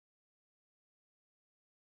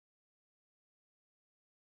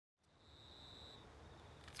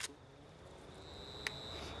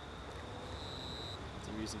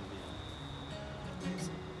was gonna be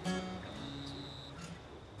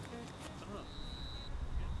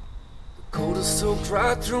The cold is soaked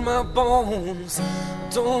right through my bones. I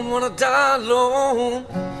don't wanna die alone.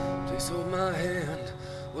 Please hold my hand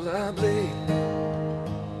while I bleed.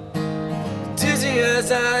 Dizzy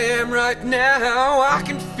as I am right now, I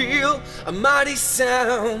can feel a mighty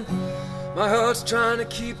sound. My heart's trying to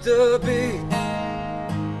keep the beat.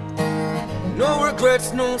 No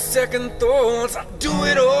regrets, no second thoughts. I do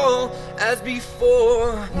it all as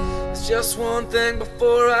before. There's just one thing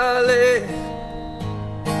before I leave.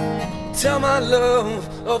 Tell my love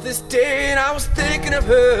of this day, and I was thinking of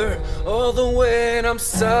her all the way, and I'm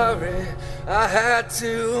sorry I had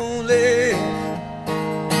to leave.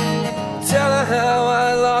 Tell her how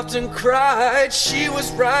I laughed and cried. She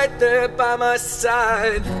was right there by my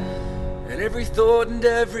side, and every thought and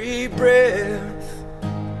every breath.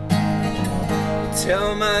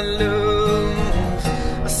 Tell my love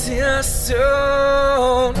I see her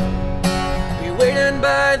soon, be waiting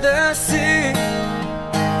by the sea.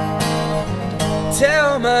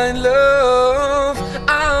 Tell my love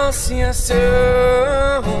I'll see her soon,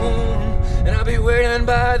 and I'll be waiting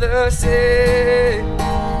by the sea.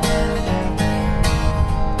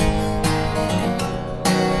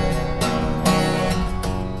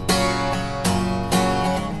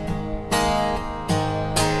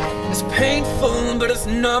 It's painful, but it's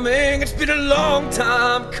numbing. It's been a long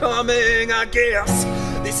time coming, I guess.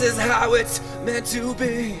 This is how it's meant to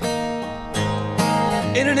be.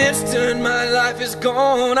 In an instant, my life is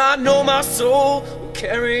gone. I know my soul will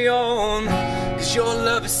carry on, 'cause your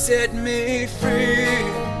love has set me free.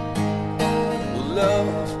 Well,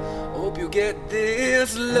 love, I hope you get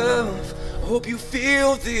this love. I hope you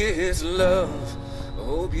feel this love. I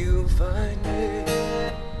hope you find me.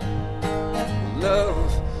 Well,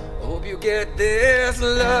 love, I hope you get this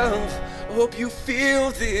love. I hope you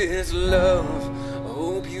feel this love. I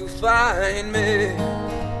hope you find me.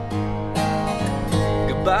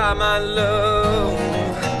 Goodbye, my love.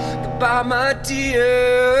 Goodbye, my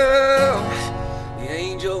dear. The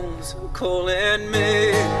angels are calling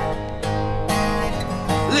me.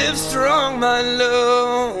 Live strong, my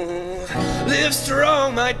love. Live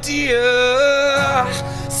strong, my dear.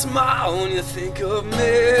 Smile when you think of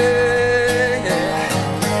me.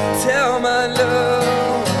 Tell my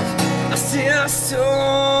love I see her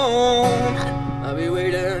soon. I'll be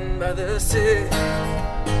waiting by the sea.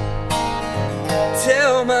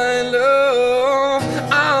 Tell my love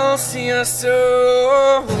I'll see her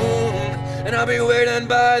soon, and I'll be waiting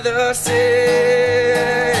by the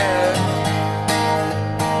sea.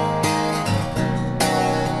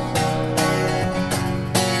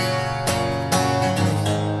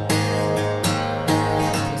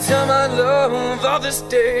 Tell my love of this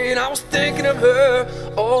day, and I was thinking of her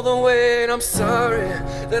all the way, and I'm sorry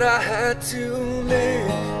that I had to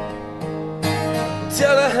leave.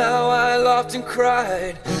 Tell her how I laughed and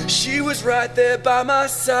cried. She was right there by my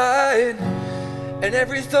side, and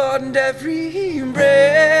every thought and every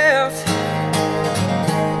breath.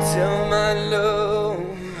 Tell my love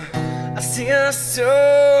I see her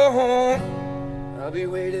soon. I'll be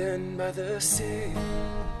waiting by the sea.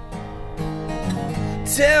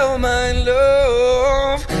 Tell my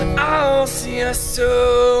love I'll see her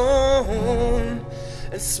soon,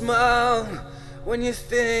 and smile when you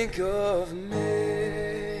think of me.